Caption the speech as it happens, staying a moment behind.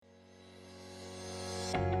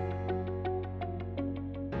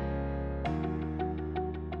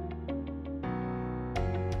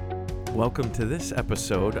Welcome to this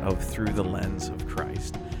episode of Through the Lens of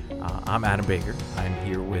Christ. I'm Adam Baker. I'm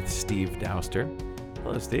here with Steve Dauster.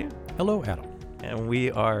 Hello, Steve. Hello, Adam. And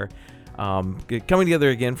we are coming together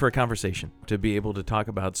again for a conversation to be able to talk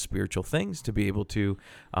about spiritual things, to be able to,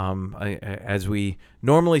 as we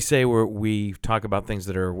normally say, we talk about things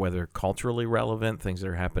that are whether culturally relevant, things that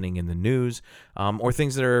are happening in the news, or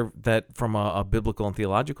things that from a biblical and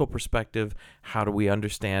theological perspective, how do we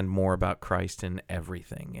understand more about Christ in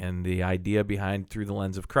everything? And the idea behind Through the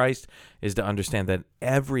Lens of Christ is to understand that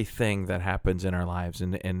everything that happens in our lives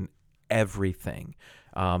and everything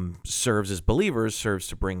serves as believers, serves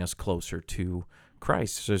to bring us closer to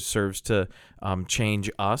Christ. So it serves to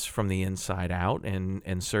change us from the inside out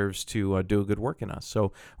and serves to do a good work in us.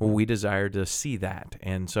 So we desire to see that.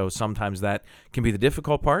 And so sometimes that can be the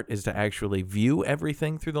difficult part, is to actually view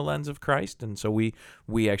everything through the lens of Christ. And so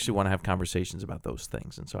we actually want to have conversations about those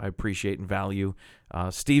things. And so I appreciate and value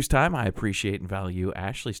Steve's time. I appreciate and value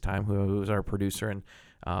Ashley's time, who is our producer and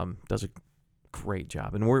does a great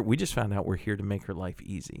job. And we just found out we're here to make her life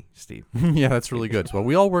easy, Steve. Yeah, that's really good. Well,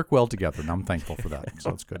 we all work well together, and I'm thankful for that.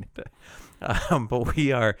 So it's good. But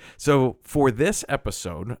we are, so for this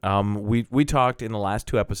episode, we talked in the last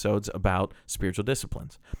two episodes about spiritual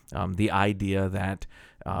disciplines. The idea that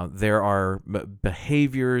there are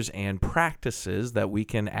behaviors and practices that we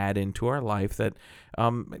can add into our life that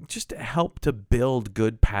just help to build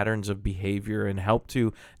good patterns of behavior and help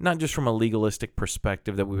to, not just from a legalistic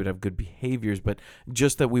perspective that we would have good behaviors, but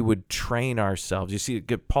just that we would train ourselves. You see,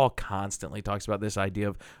 Paul constantly talks about this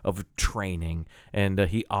idea of training, and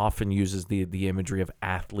he often uses the imagery of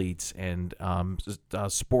athletes and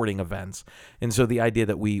sporting events. And so the idea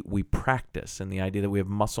that we practice, and the idea that we have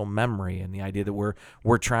muscle memory, and the idea that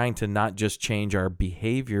we're trying to not just change our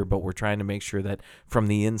behavior, but we're trying to make sure that from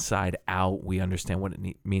the inside out we understand what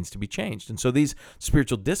it means to be changed. And so these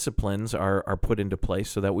spiritual disciplines are put into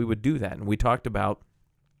place so that we would do that. And we talked about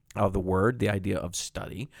the word, the idea of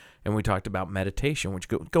study, and we talked about meditation, which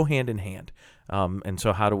go hand in hand. And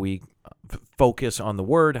so how do we focus on the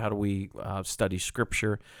word? How do we study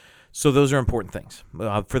scripture? So those are important things.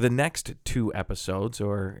 For the next two episodes,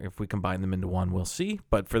 or if we combine them into one, we'll see.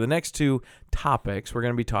 But for the next two topics, we're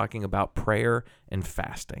going to be talking about prayer and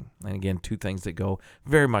fasting. And again, two things that go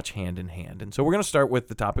very much hand in hand. And so we're going to start with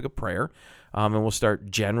the topic of prayer. And we'll start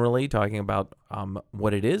generally talking about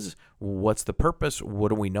what it is, what's the purpose, what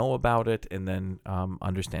do we know about it, and then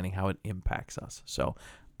understanding how it impacts us. So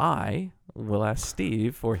I will ask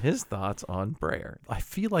Steve for his thoughts on prayer. I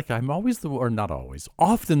feel like I'm always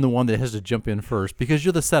often the one that has to jump in first because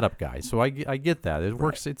you're the setup guy. So I get that. It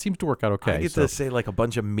works. It seems to work out okay. I get to say like a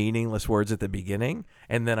bunch of meaningless words at the beginning,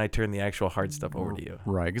 and then I turn the actual hard stuff over to you.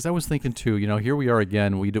 Right, because I was thinking too, here we are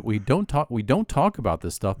again. We don't talk about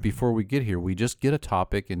this stuff before we get here. We just get a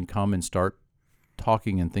topic and come and start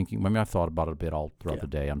talking and thinking. I mean, I've thought about it a bit all throughout the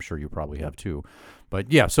day. I'm sure you probably have too.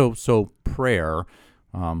 But yeah, so prayer.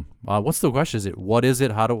 What's the question? Is it what is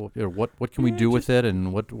it? How do what can we do with it?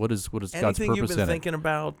 And what is God's purpose in it? Anything you've been thinking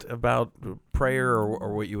about prayer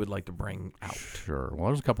or what you would like to bring out? Sure. Well,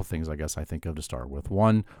 there's a couple things I guess I think of to start with.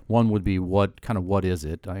 One would be what is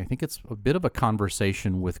it? I think it's a bit of a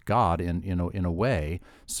conversation with God in a way.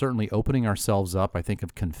 Certainly opening ourselves up. I think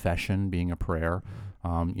of confession being a prayer.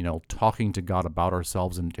 Talking to God about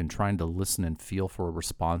ourselves and trying to listen and feel for a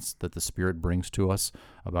response that the Spirit brings to us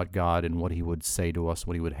about God and what He would say to us,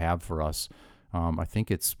 what He would have for us. I think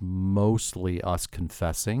it's mostly us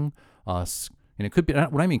confessing us. And it could be,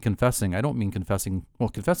 when I mean confessing, I don't mean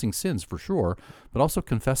confessing sins for sure, but also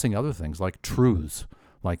confessing other things like truths,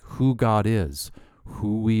 like who God is,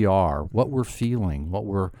 who we are, what we're feeling, what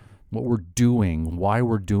we're doing, why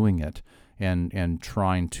we're doing it. And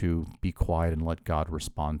trying to be quiet and let God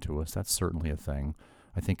respond to us. That's certainly a thing.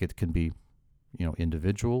 I think it can be,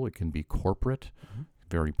 individual. It can be corporate,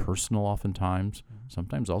 very personal oftentimes.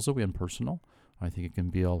 Sometimes also impersonal. I think it can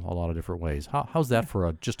be a lot of different ways. How's that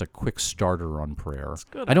for just a quick starter on prayer? That's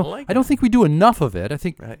good. I don't think we do enough of it. I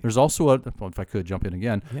think there's also if I could jump in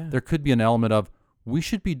again, there could be an element of we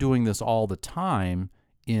should be doing this all the time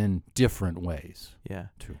in different ways. Yeah.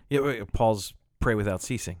 Too. Yeah. Paul's pray without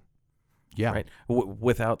ceasing. Yeah. Right.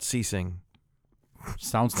 Without ceasing.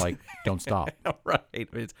 Sounds like don't stop. Right.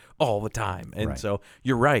 It's all the time. And so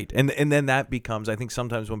you're right. And then that becomes, I think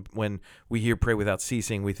sometimes when we hear pray without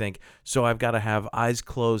ceasing, we think, so I've got to have eyes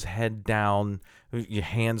closed, head down, your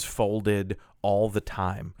hands folded all the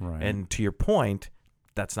time. Right. And to your point,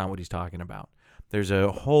 that's not what he's talking about. There's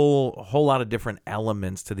a whole lot of different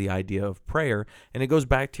elements to the idea of prayer, and it goes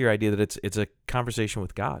back to your idea that it's a conversation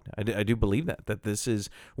with God. I do believe that this is,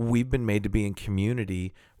 we've been made to be in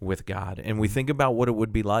community with God, and we think about what it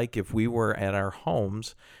would be like if we were at our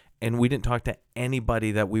homes and we didn't talk to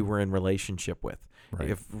anybody that we were in relationship with.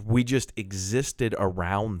 Right. If we just existed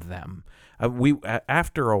around them,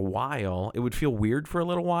 after a while, it would feel weird for a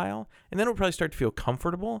little while, and then it would probably start to feel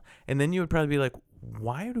comfortable, and then you would probably be like,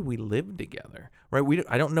 why do we live together? Right?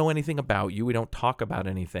 I don't know anything about you. We don't talk about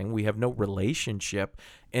anything. We have no relationship,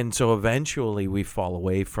 and so eventually we fall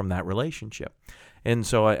away from that relationship. And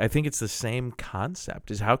so I think it's the same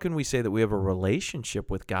concept: is how can we say that we have a relationship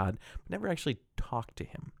with God but never actually talk to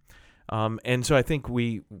Him? And so I think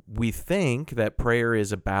we think that prayer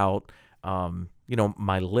is about,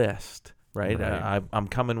 my list, right? I'm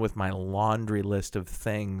coming with my laundry list of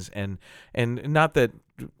things, and not that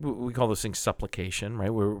we call those things supplication,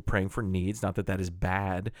 right? We're praying for needs. Not that that is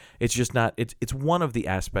bad. It's just not. It's one of the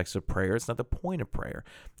aspects of prayer. It's not the point of prayer.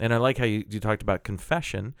 And I like how you talked about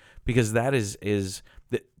confession, because that is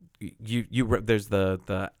that there's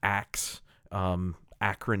the ACTS.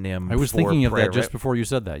 Acronym. I was for thinking of prayer, that just right? before you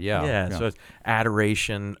said that. Yeah. So it's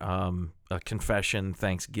adoration, confession,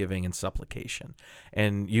 thanksgiving, and supplication.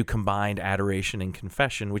 And you combined adoration and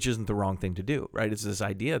confession, which isn't the wrong thing to do, right? It's this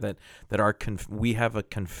idea that we have a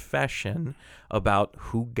confession about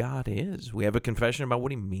who God is. We have a confession about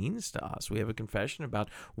what He means to us. We have a confession about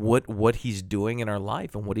what He's doing in our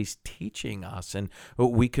life and what He's teaching us. And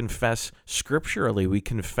we confess scripturally. We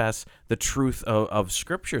confess the truth of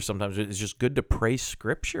Scripture. Sometimes it's just good to pray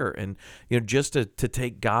Scripture, and just to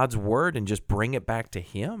take God's word and just bring it back to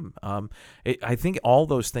Him. I think all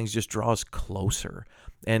those things just draw us closer.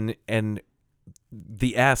 And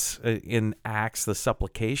the S in Acts, the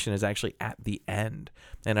supplication, is actually at the end.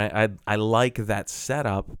 And I like that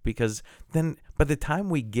setup, because then by the time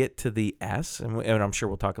we get to the S, and I'm sure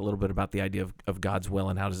we'll talk a little bit about the idea of God's will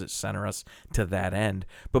and how does it center us to that end.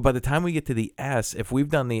 But by the time we get to the S, if we've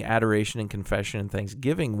done the adoration and confession and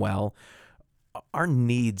thanksgiving well, our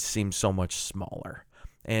needs seem so much smaller.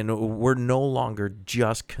 And we're no longer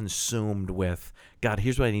just consumed with, God,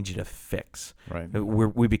 here's what I need you to fix. Right.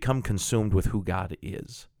 We become consumed with who God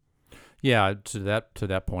is. Yeah, to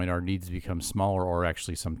that point, our needs become smaller, or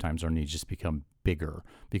actually sometimes our needs just become bigger,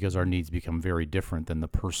 because our needs become very different than the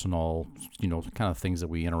personal, kind of things that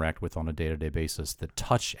we interact with on a day-to-day basis that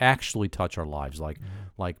actually touch our lives, like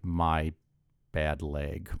my bad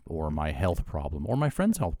leg, or my health problem, or my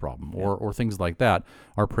friend's health problem, or things like that.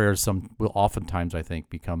 Our prayers will oftentimes, I think,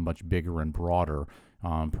 become much bigger and broader,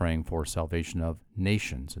 praying for salvation of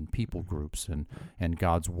nations and people groups, and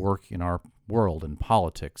God's work in our world and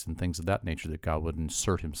politics and things of that nature, that God would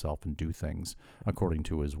insert Himself and do things according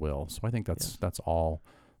to His will. So I think that's all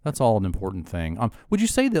an important thing. Would you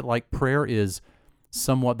say that prayer is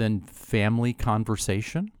somewhat then family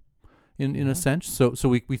conversation? In a sense, so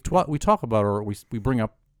we talk about, or we bring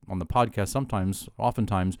up on the podcast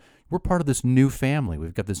oftentimes, we're part of this new family.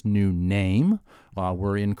 We've got this new name.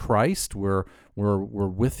 We're in Christ. We're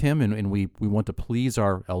with Him, and we want to please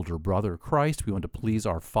our elder brother Christ. We want to please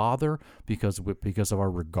our Father because of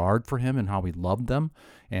our regard for Him and how we love them.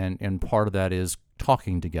 And part of that is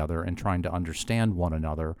talking together and trying to understand one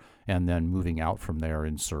another, and then moving out from there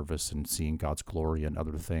in service and seeing God's glory and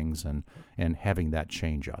other things, and having that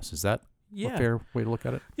change us. Is that a fair way to look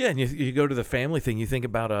at it? Yeah, and you go to the family thing, you think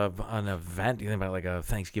about an event, you think about like a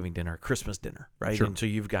Thanksgiving dinner, a Christmas dinner, right? Sure. And so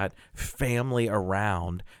you've got family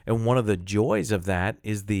around, and one of the joys of that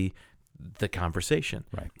is the conversation.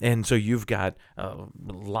 Right. And so you've got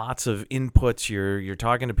lots of inputs. You're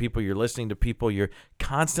talking to people, you're listening to people, you're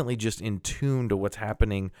constantly just in tune to what's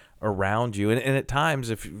happening around you. And at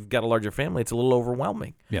times, if you've got a larger family, it's a little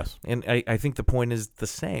overwhelming. Yes. And I think the point is the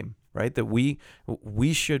same, right? That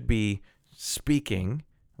we should be speaking,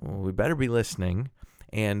 we better be listening,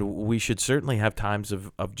 and we should certainly have times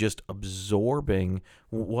of just absorbing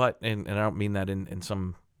what, and I don't mean that in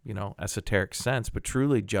some esoteric sense, but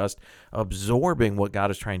truly just absorbing what God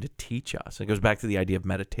is trying to teach us. It goes back to the idea of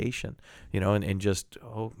meditation, and just,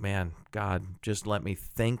 oh man, God, just let me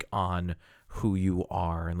think on who you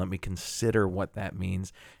are, and let me consider what that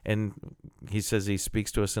means. And He says He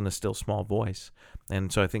speaks to us in a still small voice.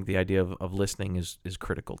 And so I think the idea of listening is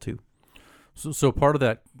critical too. So part of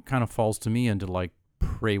that kind of falls to me into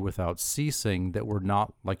pray without ceasing, that we're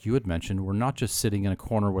not, like you had mentioned, we're not just sitting in a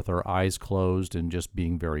corner with our eyes closed and just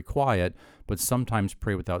being very quiet, but sometimes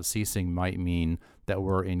pray without ceasing might mean that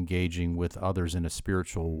we're engaging with others in a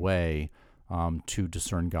spiritual way, to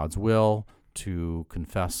discern God's will, to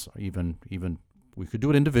confess even we could do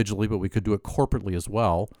it individually, but we could do it corporately as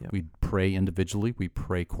well. Yep. We pray individually, we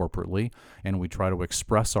pray corporately, and we try to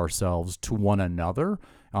express ourselves to one another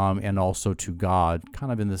and also to God,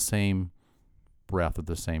 kind of in the same breath at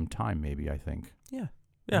the same time, maybe, I think. Yeah.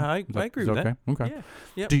 Yeah, I agree with that. Okay.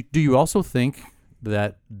 Yeah. Yep. Do you also think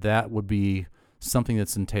that would be something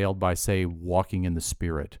that's entailed by, say, walking in the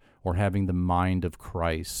Spirit or having the mind of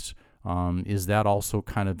Christ? Is that also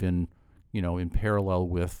kind of in parallel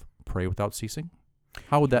with pray without ceasing?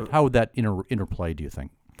 How would that interplay, do you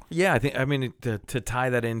think? Yeah, I mean, to tie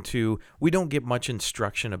that into, we don't get much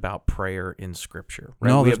instruction about prayer in Scripture. Right?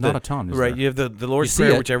 No, there's not a ton, is right, there? you have the Lord's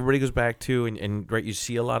Prayer, which everybody goes back to, and right, you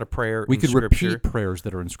see a lot of prayer we in could Scripture. repeat prayers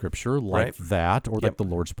that are in Scripture like that, or like the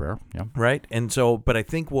Lord's Prayer. Yeah. Right, and so, but I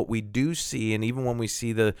think what we do see, and even when we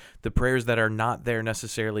see the prayers that are not there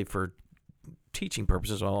necessarily for teaching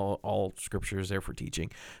purposes, all Scripture is there for teaching,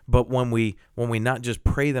 but when we not just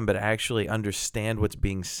pray them but actually understand what's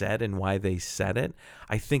being said and why they said it,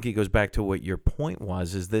 I think it goes back to what your point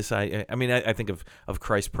was, is this. I think of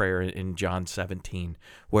Christ's prayer in John 17,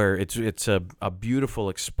 where it's a beautiful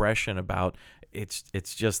expression about it's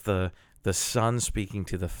just the Son speaking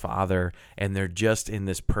to the Father, and they're just in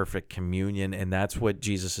this perfect communion, and that's what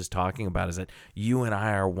Jesus is talking about, is that you and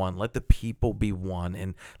I are one. Let the people be one,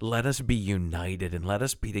 and let us be united, and let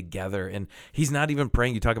us be together. And he's not even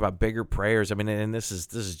praying. You talk about bigger prayers. I mean, and this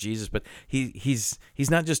is Jesus, but he's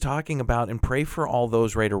not just talking about and pray for all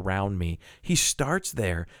those right around me. He starts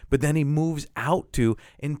there, but then he moves out to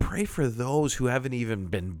and pray for those who haven't even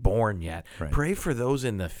been born yet. Right. Pray for those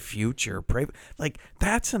in the future. Pray, like,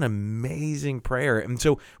 that's an amazing prayer. And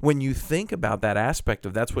so when you think about that aspect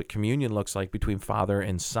of that's what communion looks like between Father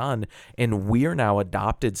and Son, and we are now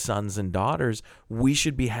adopted sons and daughters, we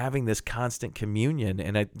should be having this constant communion.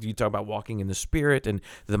 And you talk about walking in the Spirit and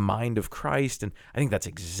the mind of Christ, and I think that's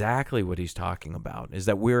exactly what he's talking about, is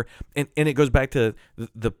that we're, and it goes back to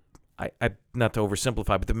I not to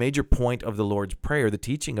oversimplify, but the major point of the Lord's Prayer, the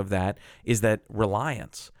teaching of that, is that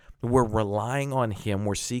reliance. We're relying on him.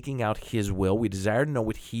 We're seeking out his will. We desire to know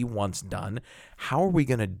what he wants done. How are we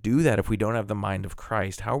going to do that if we don't have the mind of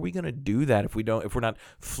Christ? How are we going to do that if we're not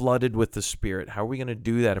flooded with the Spirit? How are we going to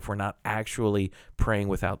do that if we're not actually praying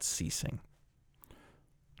without ceasing?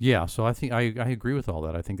 Yeah, so I think I agree with all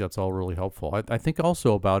that. I think that's all really helpful. I think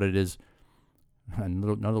also about it is,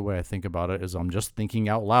 another way I think about it is, I'm just thinking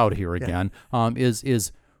out loud here again,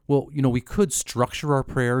 is well, we could structure our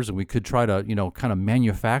prayers and we could try to, kind of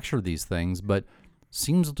manufacture these things, but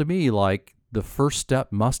seems to me like the first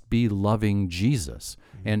step must be loving Jesus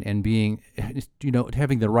and being,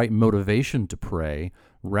 having the right motivation to pray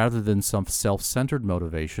rather than some self-centered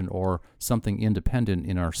motivation or something independent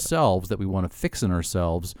in ourselves that we want to fix in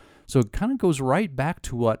ourselves. So it kind of goes right back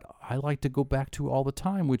to what I like to go back to all the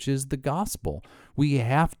time, which is the gospel. We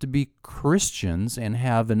have to be Christians and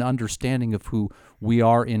have an understanding of who we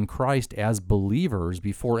are in Christ as believers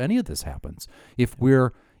before any of this happens. If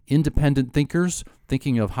we're independent thinkers,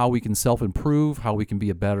 thinking of how we can self-improve, how we can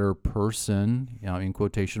be a better person, in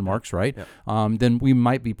quotation marks, right? Yep. Then we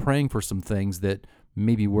might be praying for some things that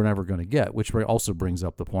maybe we're never going to get, which also brings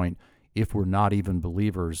up the point, if we're not even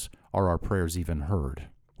believers, are our prayers even heard?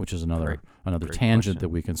 Which is another Great tangent question. that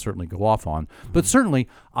we can certainly go off on. But certainly,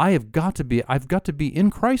 I've got to be in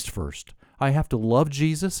Christ first. I have to love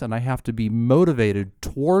Jesus, and I have to be motivated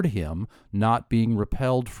toward him, not being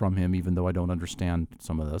repelled from him, even though I don't understand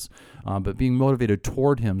some of this, but being motivated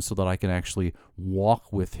toward him so that I can actually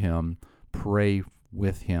walk with him, pray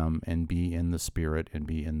with him, and be in the Spirit and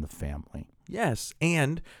be in the family. Yes,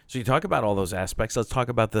 and so you talk about all those aspects. Let's talk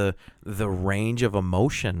about the range of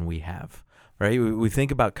emotion we have. Right, we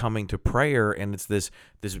think about coming to prayer, and it's this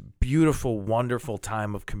beautiful, wonderful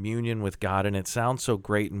time of communion with God, and it sounds so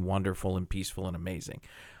great and wonderful and peaceful and amazing.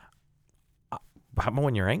 How about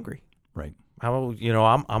when you're angry? Right. How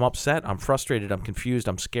I'm upset, I'm frustrated, I'm confused,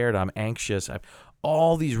 I'm scared, I'm anxious. I've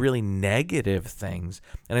all these really negative things,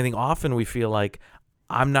 and I think often we feel like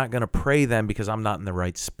I'm not going to pray then because I'm not in the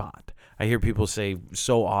right spot. I hear people say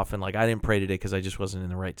so often, like, I didn't pray today because I just wasn't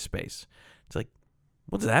in the right space. It's like,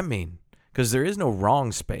 what does that mean? Because there is no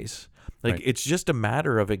wrong space. Like, right. It's just a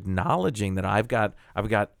matter of acknowledging that I've got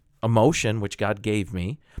emotion, which God gave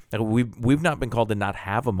me. Like, we've not been called to not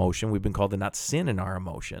have emotion. We've been called to not sin in our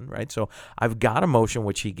emotion, right? So I've got emotion,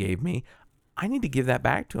 which he gave me. I need to give that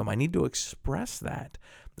back to him. I need to express that.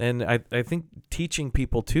 And I think teaching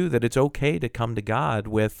people, too, that it's okay to come to God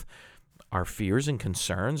with our fears and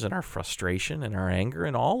concerns and our frustration and our anger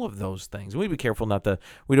and all of those things. We be careful not to,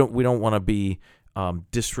 we don't want to be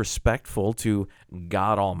disrespectful to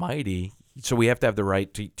God Almighty. So we have to have the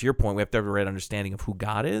right, to your point, we have to have the right understanding of who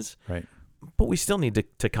God is. Right. but we still need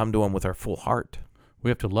to come to him with our full heart. We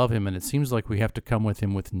have to love him, and it seems like we have to come with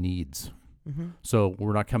him with needs. Mm-hmm. So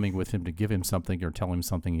we're not coming with him to give him something or tell him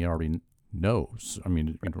something he already knows. I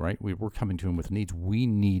mean, right? We're coming to him with needs. We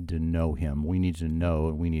need to know him. We need to know,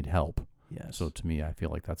 and we need help. Yes. So to me, I feel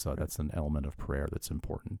like that's an element of prayer that's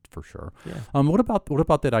important for sure. Yeah. What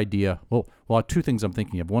about that idea? Well, two things I'm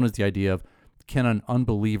thinking of. One is the idea of, can an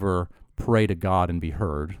unbeliever pray to God and be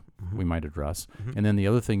heard? Mm-hmm. We might address. Mm-hmm. And then the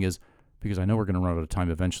other thing is, because I know we're going to run out of time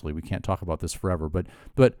eventually, we can't talk about this forever, but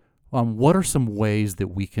what are some ways that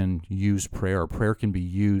we can use prayer? Prayer can be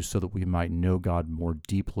used so that we might know God more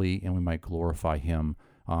deeply and we might glorify him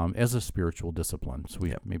as a spiritual discipline. So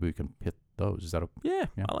maybe we can hit those. Is that okay? Yeah,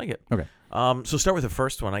 I like it. Okay. So start with the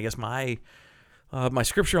first one. I guess my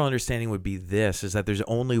scriptural understanding would be this, is that there's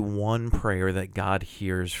only one prayer that God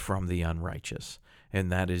hears from the unrighteous,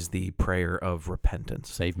 and that is the prayer of repentance.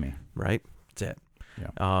 Save me. Right? That's it.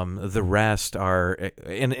 Yeah. The rest are,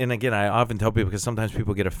 and again, I often tell people, because sometimes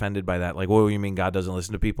people get offended by that, like, "Well, you mean God doesn't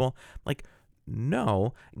listen to people?" Like,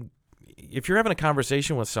 no. If you're having a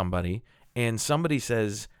conversation with somebody and somebody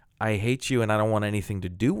says, "I hate you and I don't want anything to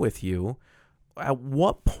do with you," at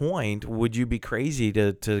what point would you be crazy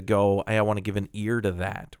to go, "Hey, I want to give an ear to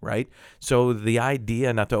that," right? So the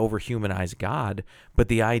idea, not to overhumanize God, but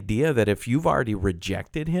the idea that if you've already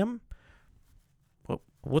rejected him,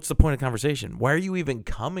 what's the point of conversation? Why are you even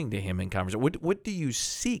coming to him in conversation? What do you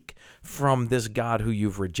seek from this God who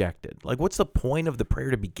you've rejected? Like, what's the point of the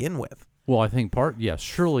prayer to begin with? Well, I think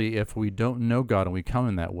surely if we don't know God and we come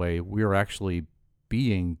in that way, we are actually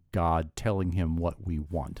being God, telling him what we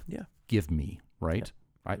want. Yeah. Give me, right?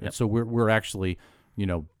 Yeah. Right? Yep. So we're actually,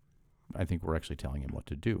 I think we're actually telling him what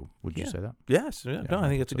to do. Would you say that? Yes. Yeah. No, I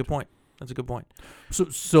think that's a good point. That's a good point.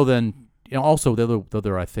 So then, also the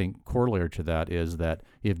other I think corollary to that is that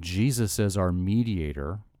if Jesus is our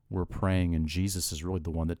mediator, we're praying, and Jesus is really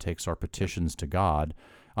the one that takes our petitions to God,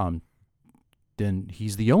 then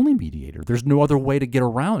he's the only mediator. There's no other way to get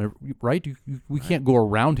around it, right? We can't go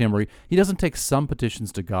around him, or he doesn't take some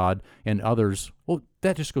petitions to God and others. Well,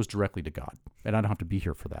 that just goes directly to God, and I don't have to be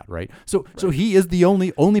here for that, right? So he is the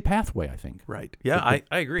only pathway, I think. Right. Yeah, I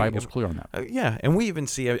agree. Bible's clear on that. Yeah, and we even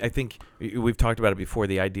see, I think we've talked about it before,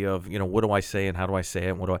 the idea of, what do I say and how do I say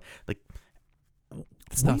it and what do I, like,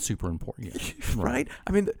 it's not super important yet. Right?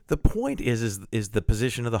 I mean, the point is the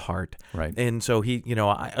position of the heart. Right. And so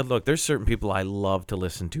look, there's certain people I love to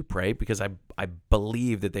listen to pray, because I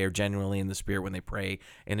believe that they are genuinely in the Spirit when they pray,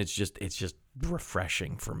 and it's just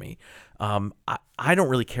refreshing for me. I don't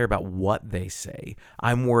really care about what they say.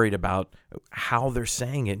 I'm worried about how they're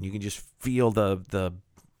saying it, and you can just feel the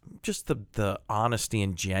honesty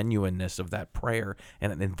and genuineness of that prayer,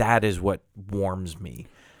 and that is what warms me.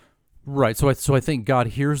 Right. So I think God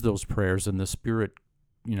hears those prayers, and the Spirit,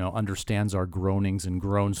 understands our groanings and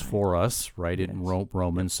groans for us, right? Yes. In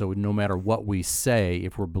Romans. So no matter what we say,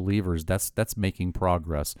 if we're believers, that's making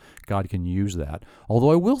progress. God can use that.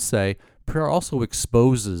 Although I will say, prayer also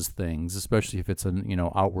exposes things, especially if it's an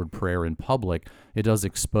outward prayer in public. It does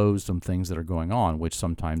expose some things that are going on, which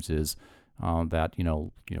sometimes is that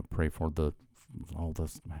pray for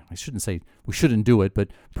I shouldn't say we shouldn't do it, but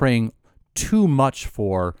praying too much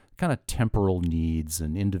for kind of temporal needs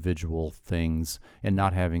and individual things and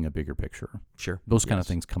not having a bigger picture. Sure. Those kind of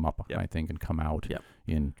things come up, Yep. I think, and come out Yep.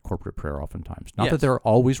 in corporate prayer oftentimes. Not Yes. that they're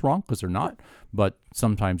always wrong, because they're not, but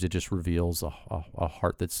sometimes it just reveals a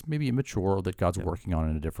heart that's maybe immature or that God's working on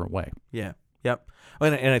in a different way. Yeah. Yep.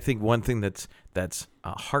 And I think one thing that's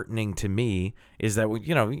heartening to me is that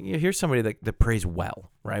you hear somebody that prays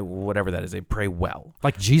well, right? Whatever that is, they pray well.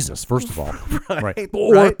 Like Jesus, first of all, right?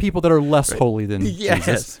 Or Right. people that are less holy than Yes.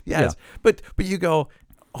 Jesus. Yes. Yeah. But you go,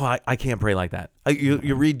 oh, I can't pray like that.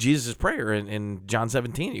 You read Jesus' prayer in John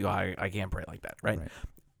 17. You go, I can't pray like that, right?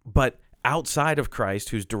 But outside of Christ,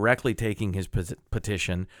 who's directly taking his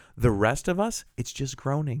petition, the rest of us, it's just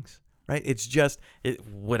groanings. Right? It's just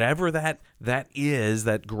whatever that is,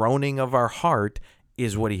 that groaning of our heart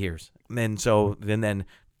is what he hears. And so then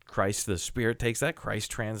Christ, the Spirit, takes that.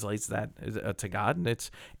 Christ translates that to God.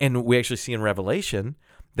 And we actually see in Revelation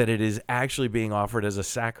that it is actually being offered as a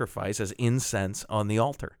sacrifice, as incense on the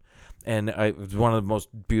altar. And it's one of the most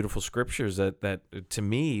beautiful scriptures that to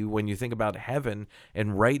me, when you think about heaven,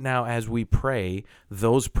 and right now as we pray,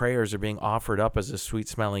 those prayers are being offered up as a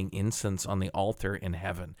sweet-smelling incense on the altar in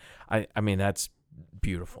heaven. I mean, that's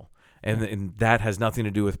beautiful. And that has nothing to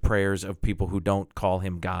do with prayers of people who don't call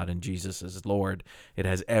him God and Jesus as Lord. It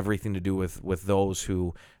has everything to do with those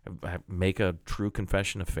who make a true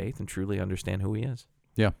confession of faith and truly understand who he is.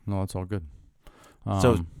 Yeah, no, that's all good.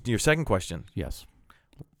 So your second question. Yes.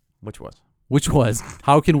 Which was? which was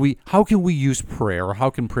how can we use prayer, or how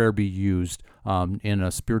can prayer be used in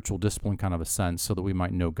a spiritual discipline kind of a sense, so that we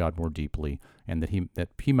might know God more deeply, and that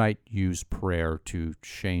he might use prayer to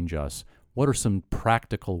change us. What are some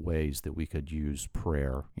practical ways that we could use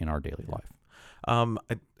prayer in our daily life?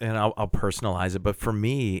 And I'll personalize it, but for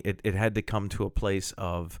me, it had to come to a place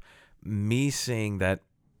of me seeing that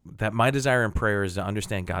my desire in prayer is to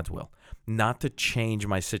understand God's will, not to change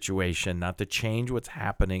my situation, not to change what's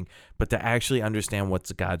happening, but to actually understand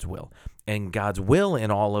what's God's will. And God's will in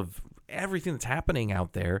all of everything that's happening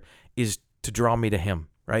out there is to draw me to Him,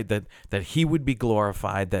 right? That He would be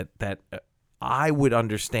glorified, that I would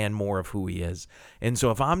understand more of who He is. And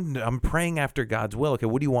so if I'm praying after God's will, okay,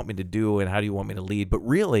 what do you want me to do and how do you want me to lead? But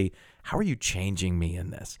really, how are you changing me in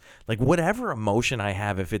this? Like whatever emotion I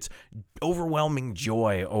have, if it's overwhelming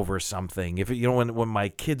joy over something, if when my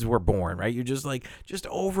kids were born, right? You're just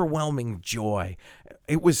overwhelming joy.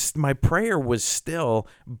 My prayer was still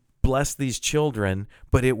bless these children,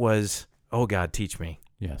 but it was, oh God, teach me.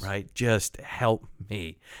 Yes. Right. Just help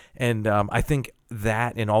me. And I think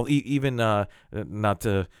that and all, even not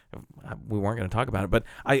to, we weren't going to talk about it, but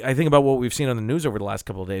I think about what we've seen on the news over the last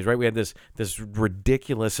couple of days, right? We had this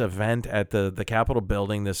ridiculous event at the Capitol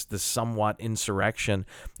building, this somewhat insurrection.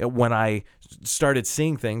 When I started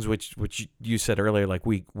seeing things, which you said earlier, like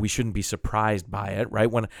we shouldn't be surprised by it, right?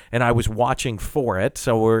 And I was watching for it,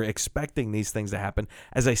 so we're expecting these things to happen.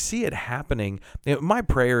 As I see it happening, my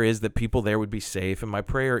prayer is that people there would be safe, and my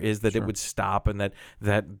prayer is that it would stop, and that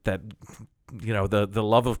the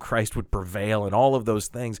love of Christ would prevail and all of those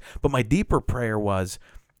things. But my deeper prayer was,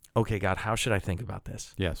 okay, God, how should I think about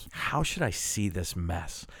this? Yes. How should I see this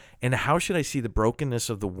mess? And how should I see the brokenness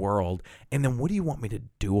of the world? And then what do you want me to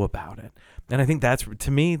do about it? And I think that's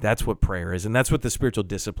what prayer is. And that's what the spiritual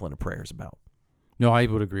discipline of prayer is about. No, I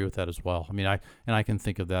would agree with that as well. I mean, I can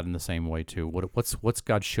think of that in the same way too. What's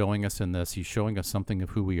God showing us in this? He's showing us something of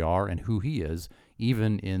who we are and who He is,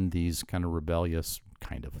 even in these rebellious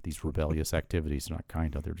activities. Not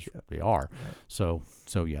they are. So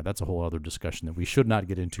yeah, that's a whole other discussion that we should not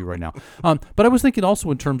get into right now. But I was thinking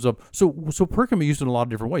also in terms of so prayer can be used in a lot of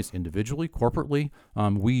different ways, individually, corporately.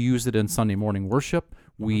 We use it in Sunday morning worship.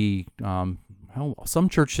 We some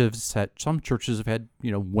churches have had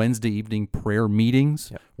Wednesday evening prayer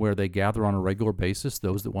meetings where they gather on a regular basis.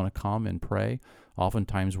 Those that want to come and pray.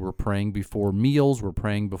 Oftentimes we're praying before meals. We're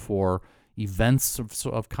praying before events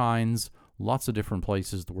of kinds. Lots of different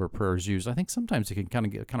places where prayer is used. I think sometimes it can kind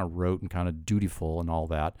of get rote and kind of dutiful and all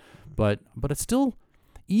that, but it's still,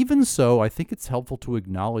 even so, I think it's helpful to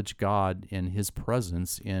acknowledge God in His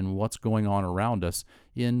presence in what's going on around us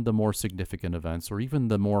in the more significant events or even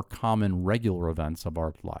the more common regular events of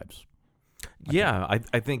our lives. I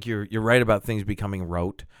think you're right about things becoming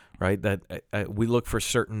rote, right? That we look for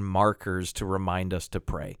certain markers to remind us to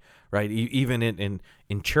pray, right? Even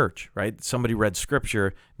in church, right? Somebody read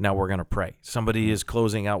scripture, now we're going to pray. Somebody is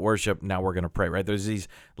closing out worship, now we're going to pray, right? There's these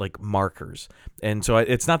markers. And so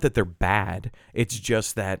it's not that they're bad. It's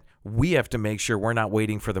just that we have to make sure we're not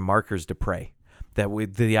waiting for the markers to pray. That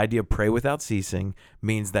the idea of pray without ceasing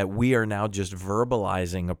means that we are now just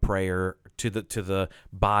verbalizing a prayer to the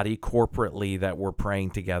body corporately that we're praying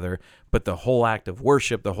together. But the whole act of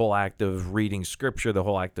worship, the whole act of reading scripture, the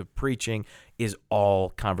whole act of preaching is all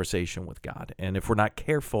conversation with God. And if we're not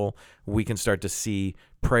careful, we can start to see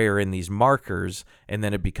prayer in these markers, and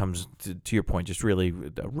then it becomes, to your point, just really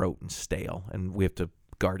rote and stale. And we have to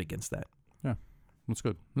guard against that. Yeah, that's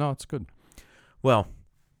good. No, it's good. Well,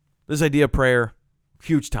 this idea of prayer,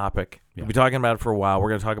 huge topic. Yeah. We'll be talking about it for a while. We're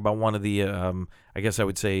going to talk about one of the, I guess I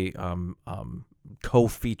would say,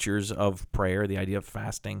 co-features of prayer, the idea of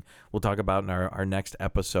fasting. We'll talk about in our next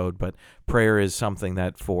episode. But prayer is something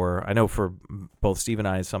that I know for both Steve and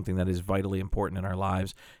I, is something that is vitally important in our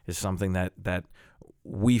lives, is something that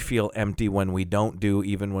we feel empty when we don't do,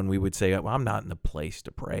 even when we would say, well, I'm not in the place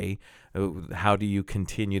to pray. How do you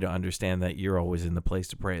continue to understand that you're always in the place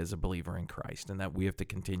to pray as a believer in Christ, and that we have to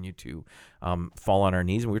continue to fall on our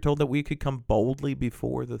knees? And we were told that we could come boldly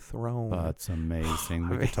before the throne. That's amazing.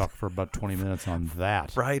 We could talk for about 20 minutes on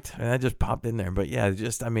that. Right. And that just popped in there. But yeah,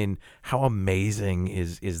 how amazing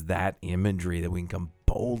is that imagery that we can come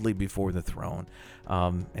boldly before the throne.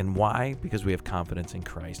 And why? Because we have confidence in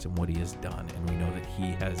Christ and what He has done, and we know that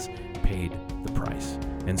He has paid the price.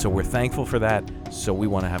 And so we're thankful for that, so we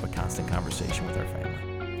want to have a constant conversation with our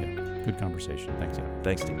family. Yeah, good conversation. Thanks, Ed.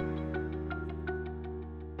 Thanks, Steve.